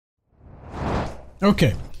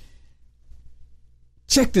Okay.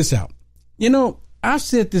 Check this out. I've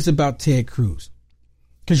said this about Ted Cruz.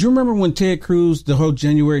 Because you remember when Ted Cruz, the whole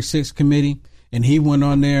January 6th committee, and he went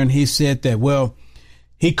on there and he said that, well,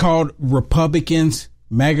 he called Republicans,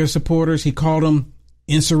 MAGA supporters, he called them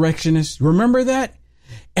insurrectionists. Remember that?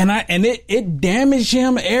 And it damaged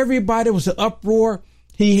him. Everybody was an uproar.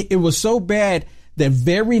 It was so bad that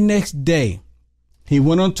very next day he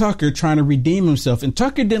went on Tucker trying to redeem himself, and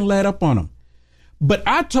Tucker didn't let up on him. But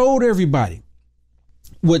I told everybody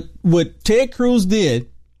what Ted Cruz did,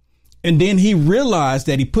 and then he realized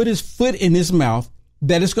that he put his foot in his mouth,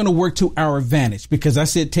 that it's going to work to our advantage, because I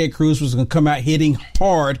said Ted Cruz was going to come out hitting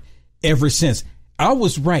hard ever since. I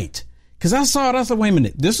was right, because I saw it. I said, wait a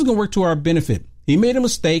minute, this is going to work to our benefit. He made a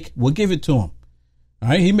mistake. We'll give it to him. All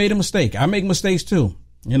right. He made a mistake. I make mistakes too.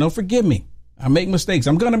 Forgive me. I make mistakes.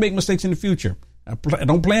 I'm going to make mistakes in the future. I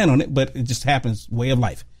don't plan on it, but it just happens. Way of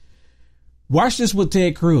life. Watch this with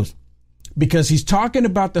Ted Cruz, because he's talking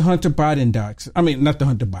about the Hunter Biden docs. I mean, not the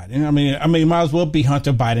Hunter Biden. I mean, might as well be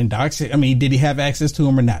Hunter Biden docs. I mean, did he have access to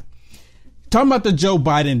them or not? Talking about the Joe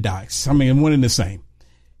Biden docs. I mean, one and the same.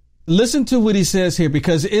 Listen to what he says here,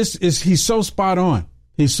 because he's so spot on.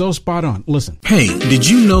 He's so spot on. Listen. Hey, did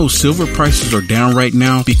you know silver prices are down right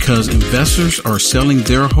now because investors are selling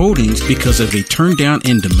their holdings because of a turn down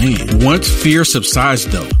in demand? Once fear subsides,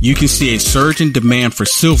 though, you can see a surge in demand for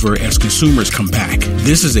silver as consumers come back.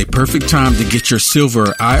 This is a perfect time to get your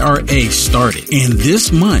silver IRA started. And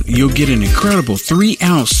this month, you'll get an incredible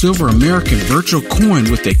 3-ounce silver American virtual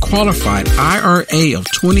coin with a qualified IRA of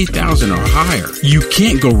 $20,000 or higher. You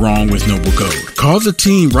can't go wrong with Noble Gold. Call the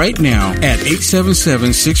team right now at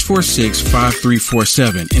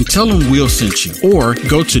 877-646-5347 and tell them we'll send you, or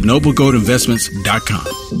go to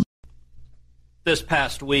noblegoldinvestments.com. This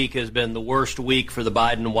past week has been the worst week for the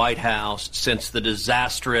Biden White House since the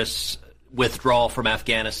disastrous withdrawal from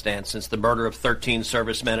Afghanistan, since the murder of 13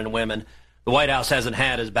 servicemen and women. The White House hasn't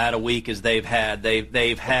had as bad a week as they've had.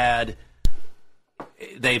 They've had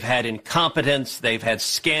incompetence, they've had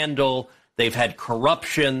scandal, they've had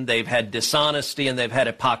corruption, they've had dishonesty, and they've had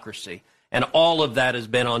hypocrisy. And all of that has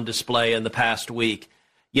been on display in the past week.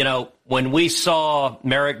 When we saw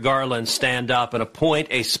Merrick Garland stand up and appoint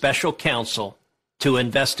a special counsel to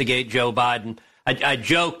investigate Joe Biden, I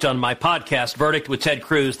joked on my podcast, Verdict with Ted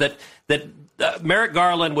Cruz, that Merrick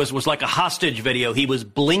Garland was like a hostage video. He was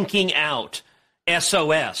blinking out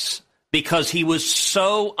SOS because he was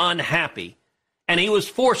so unhappy, and he was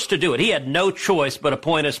forced to do it. He had no choice but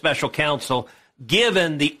appoint a special counsel,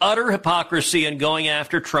 given the utter hypocrisy in going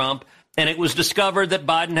after Trump. And it was discovered that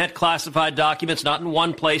Biden had classified documents, not in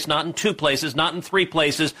one place, not in two places, not in three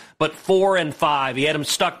places, but 4 and 5. He had him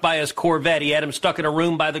stuck by his Corvette. He had him stuck in a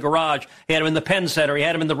room by the garage. He had him in the Penn Center. He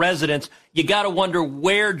had him in the residence. You got to wonder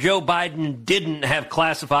where Joe Biden didn't have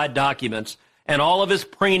classified documents. And all of his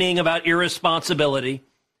preening about irresponsibility,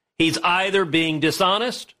 he's either being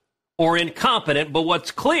dishonest or incompetent. But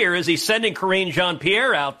what's clear is he's sending Karine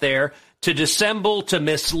Jean-Pierre out there to dissemble, to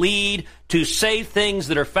mislead, to say things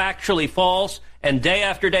that are factually false. And day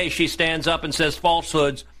after day, she stands up and says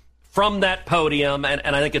falsehoods from that podium. And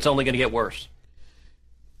I think it's only going to get worse.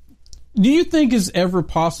 Do you think it's ever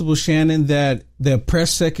possible, Shannon, that the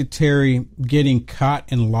press secretary getting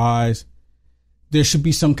caught in lies, there should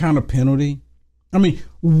be some kind of penalty? I mean,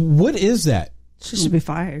 what is that? She should be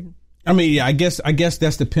fired. I mean, yeah, I guess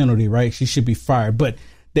that's the penalty, right? She should be fired. But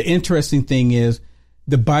the interesting thing is,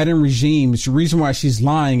 the Biden regime, the reason why she's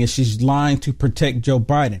lying is she's lying to protect Joe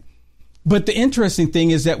Biden. But the interesting thing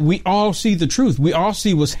is that we all see the truth. We all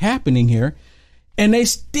see what's happening here, and they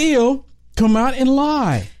still come out and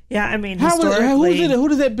lie. Yeah, I mean, historically, who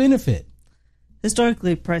does that benefit?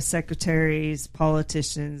 Historically, press secretaries,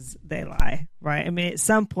 politicians, they lie, right? I mean, at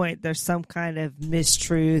some point, there's some kind of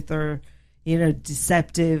mistruth or,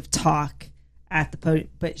 deceptive talk at the podium.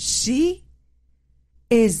 But she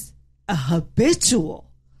is a habitual.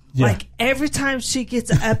 Yeah. Like every time she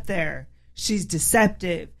gets up there, she's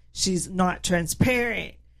deceptive. She's not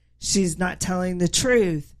transparent. She's not telling the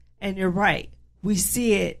truth. And you're right. We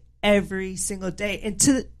see it every single day. And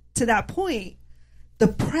to that point, the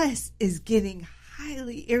press is getting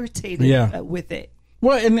highly irritated with it.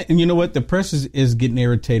 Well, and you know what? The press is getting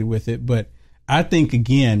irritated with it. But I think,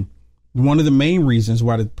 again, one of the main reasons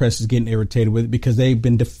why the press is getting irritated with it, because they've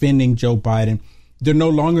been defending Joe Biden. They're no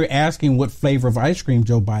longer asking what flavor of ice cream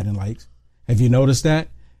Joe Biden likes. Have you noticed that?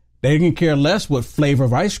 They can care less what flavor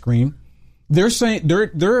of ice cream. They're saying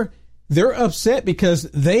they're upset because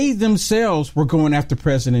they themselves were going after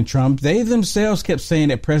President Trump. They themselves kept saying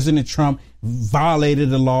that President Trump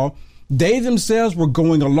violated the law. They themselves were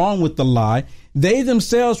going along with the lie. They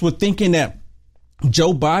themselves were thinking that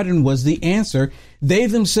Joe Biden was the answer. They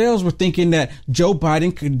themselves were thinking that Joe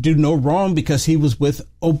Biden could do no wrong because he was with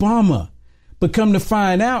Obama. But come to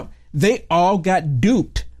find out, they all got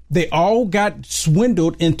duped. They all got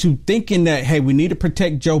swindled into thinking that, hey, we need to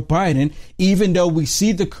protect Joe Biden, even though we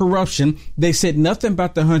see the corruption. They said nothing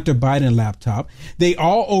about the Hunter Biden laptop. They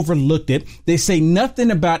all overlooked it. They say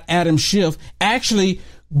nothing about Adam Schiff actually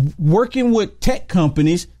working with tech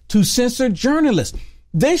companies to censor journalists.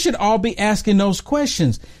 They should all be asking those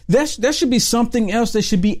questions. That should be something else they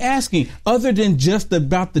should be asking other than just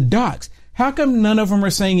about the docs. How come none of them are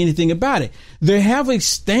saying anything about it? They have a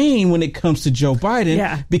stain when it comes to Joe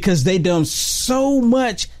Biden because they done so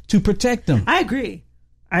much to protect him. I agree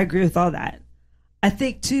with all that. I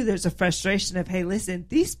think, too, there's a frustration of, hey, listen,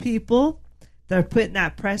 these people that are put in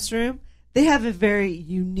that press room, they have a very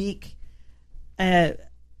unique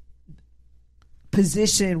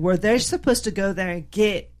position where they're supposed to go there and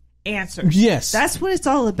get answers. Yes. That's what it's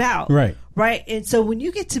all about. Right. Right. And so when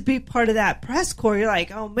you get to be part of that press corps, you're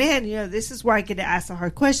like, oh, man, this is where I get to ask the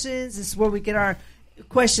hard questions. This is where we get our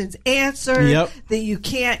questions answered. Yep. That you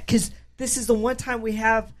can't, because this is the one time we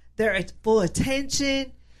have their full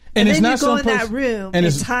attention. And it's then not you go in someplace- that room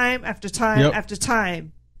and time after time after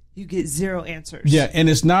time, you get zero answers. Yeah, and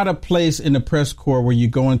it's not a place in the press corps where you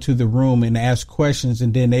go into the room and ask questions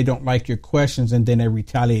and then they don't like your questions and then they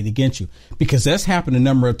retaliate against you, because that's happened a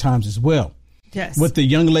number of times as well. Yes. With the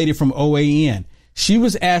young lady from OAN, she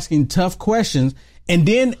was asking tough questions and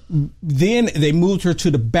then they moved her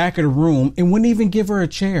to the back of the room and wouldn't even give her a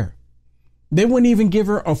chair. They wouldn't even give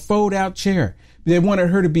her a fold out chair. They wanted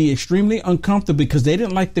her to be extremely uncomfortable because they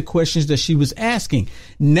didn't like the questions that she was asking.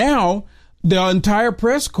 Now, the entire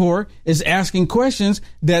press corps is asking questions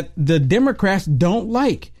that the Democrats don't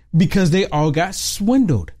like because they all got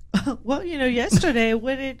swindled. Well, yesterday,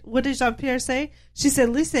 what did Jean-Pierre say? She said,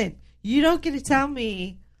 listen, you don't get to tell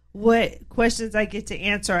me what questions I get to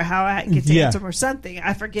answer or how I get to answer them or something.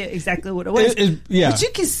 I forget exactly what it was. But you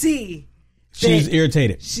can see she's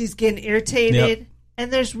irritated. She's getting irritated. Yep.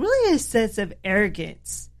 And there's really a sense of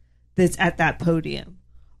arrogance that's at that podium.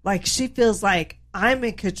 Like, she feels like, I'm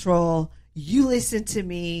in control. You listen to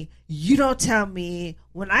me. You don't tell me.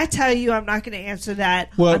 When I tell you I'm not going to answer that,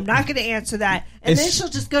 I'm not going to answer that. And then she'll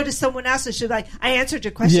just go to someone else and she'll be like, I answered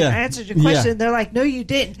your question. I answered your question. Yeah. And they're like, no, you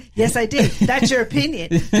didn't. Yes, I did. That's your opinion.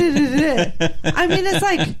 I mean, it's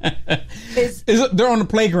like... they're on the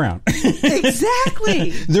playground.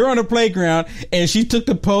 Exactly. They're on the playground and she took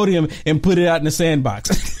the podium and put it out in the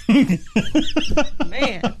sandbox.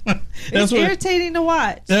 Man. It's irritating to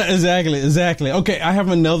watch. Exactly. Okay, I have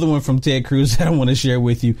another one from Ted Cruz that I want to share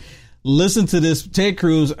with you. Listen to this. Ted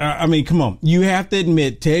Cruz, I mean, come on. You have to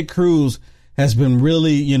admit, Ted Cruz has been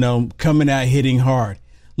really, coming out hitting hard.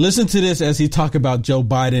 Listen to this as he talk about Joe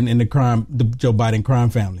Biden and the Joe Biden crime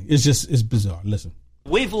family. It's bizarre. Listen.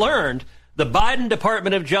 We've learned the Biden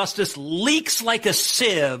Department of Justice leaks like a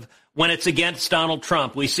sieve when it's against Donald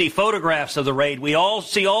Trump. We see photographs of the raid. We all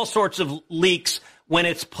see all sorts of leaks when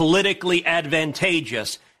it's politically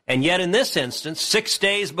advantageous. And yet in this instance, 6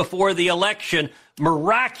 days before the election,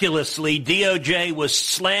 miraculously, DOJ was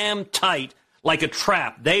slammed tight like a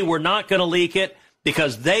trap. They were not going to leak it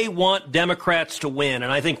because they want Democrats to win.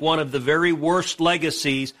 And I think one of the very worst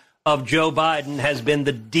legacies of Joe Biden has been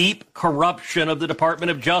the deep corruption of the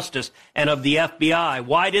Department of Justice and of the FBI.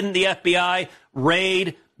 Why didn't the FBI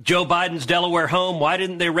raid Joe Biden's Delaware home? Why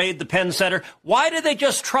didn't they raid the Penn Center? Why did they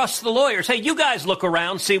just trust the lawyers? Hey, you guys look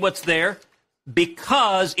around, see what's there.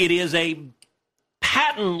 Because it is a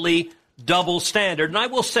patently double standard. And I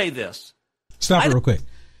will say this. Stop it real quick.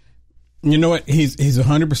 You know what? He's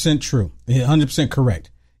 100% true. 100%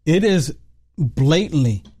 correct. It is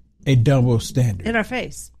blatantly a double standard. In our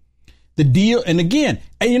face. The deal. And again,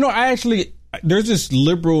 there's this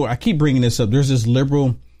liberal, I keep bringing this up. There's this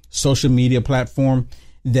liberal social media platform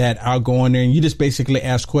that I'll go on there and you just basically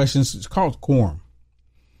ask questions. It's called Quorum.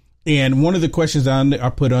 And one of the questions I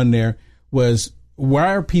put on there was, why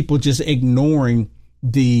are people just ignoring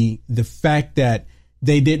the fact that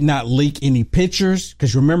they did not leak any pictures?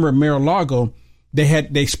 Because remember, at Mar-a-Lago, they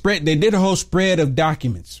did a whole spread of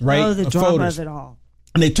documents, right? Oh, the drama photos. of it all.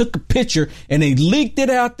 And they took a picture and they leaked it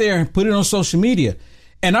out there and put it on social media.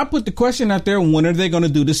 And I put the question out there, when are they going to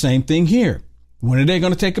do the same thing here? When are they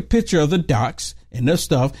going to take a picture of the docs and the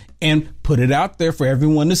stuff and put it out there for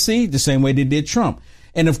everyone to see the same way they did Trump?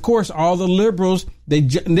 And of course, all the liberals,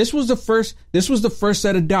 this was the first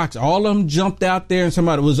set of docs. All of them jumped out there and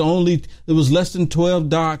somebody it was less than 12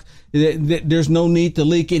 docs. There's no need to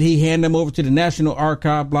leak it. He handed them over to the National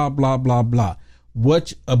Archive, blah, blah, blah, blah.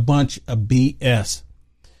 What a bunch of BS.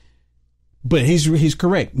 But he's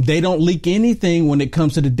correct. They don't leak anything when it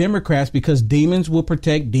comes to the Democrats because demons will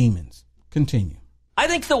protect demons. Continue. I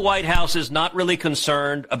think the White House is not really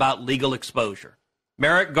concerned about legal exposure.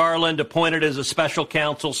 Merrick Garland appointed as a special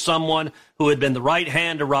counsel someone who had been the right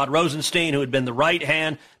hand to Rod Rosenstein, who had been the right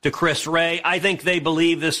hand to Chris Wray. I think they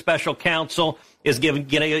believe this special counsel is going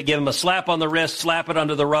to give him a slap on the wrist, slap it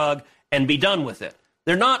under the rug, and be done with it.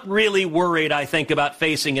 They're not really worried, I think, about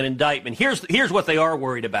facing an indictment. Here's what they are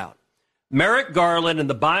worried about. Merrick Garland and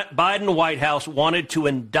the Biden White House wanted to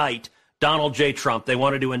indict Donald J. Trump. They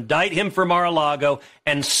wanted to indict him for Mar-a-Lago,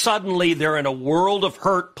 and suddenly they're in a world of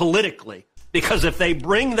hurt politically. Because if they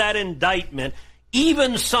bring that indictment,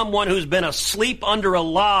 even someone who's been asleep under a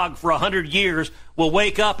log for 100 years will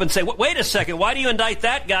wake up and say, wait a second, why do you indict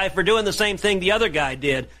that guy for doing the same thing the other guy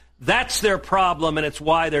did? That's their problem, and it's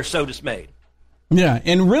why they're so dismayed. Yeah,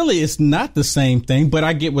 and really it's not the same thing, but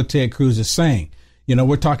I get what Ted Cruz is saying. You know,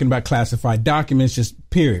 we're talking about classified documents, just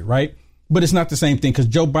period, right? But it's not the same thing because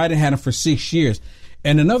Joe Biden had them for 6 years.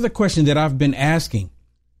 And another question that I've been asking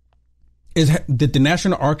is, did the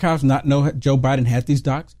National Archives not know Joe Biden had these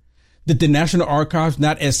docs? Did the National Archives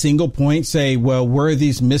not at single point say, well, where are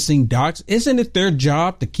these missing docs? Isn't it their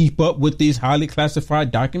job to keep up with these highly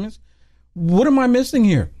classified documents? What am I missing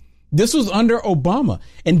here? This was under Obama.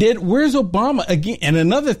 And where's Obama again? And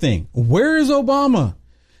another thing, where is Obama?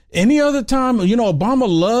 Any other time, you know, Obama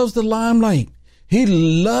loves the limelight. He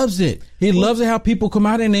loves it. He loves it how people come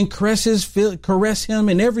out and then caress him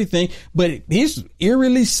and everything. But he's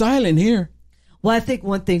eerily silent here. Well, I think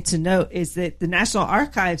one thing to note is that the National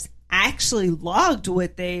Archives actually logged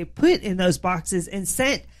what they put in those boxes and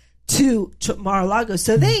sent to Mar-a-Lago.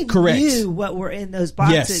 So they knew what were in those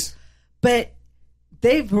boxes. Yes. But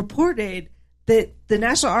they've reported that the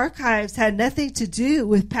National Archives had nothing to do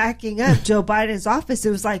with packing up Joe Biden's office.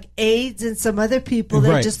 It was like aides and some other people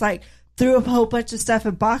that just like threw a whole bunch of stuff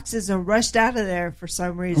in boxes and rushed out of there for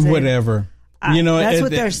some reason. Whatever. You know, that's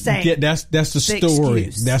what they're saying. That's the story.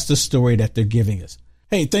 Excuse. That's the story that they're giving us.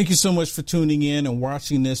 Hey, thank you so much for tuning in and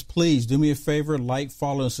watching this. Please do me a favor, like,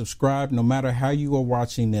 follow, and subscribe no matter how you are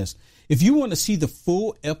watching this. If you want to see the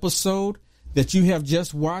full episode that you have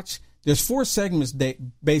just watched, there's 4 segments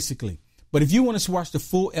basically. But if you want to watch the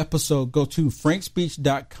full episode, go to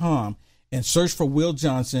frankspeech.com and search for Will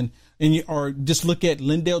Johnson, or just look at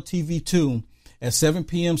Lindell TV 2 at 7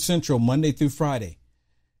 p.m. Central, Monday through Friday.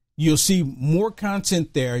 You'll see more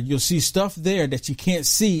content there. You'll see stuff there that you can't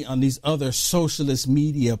see on these other socialist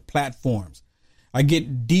media platforms. I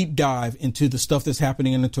get deep dive into the stuff that's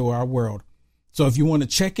happening into our world. So if you want to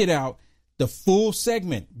check it out, the full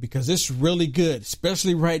segment, because it's really good,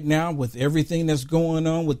 especially right now with everything that's going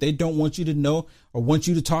on, what they don't want you to know or want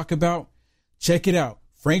you to talk about, check it out.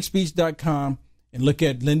 frankspeech.com and look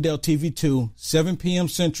at Lindell TV 2, 7 p.m.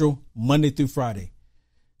 Central, Monday through Friday.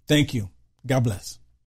 Thank you. God bless.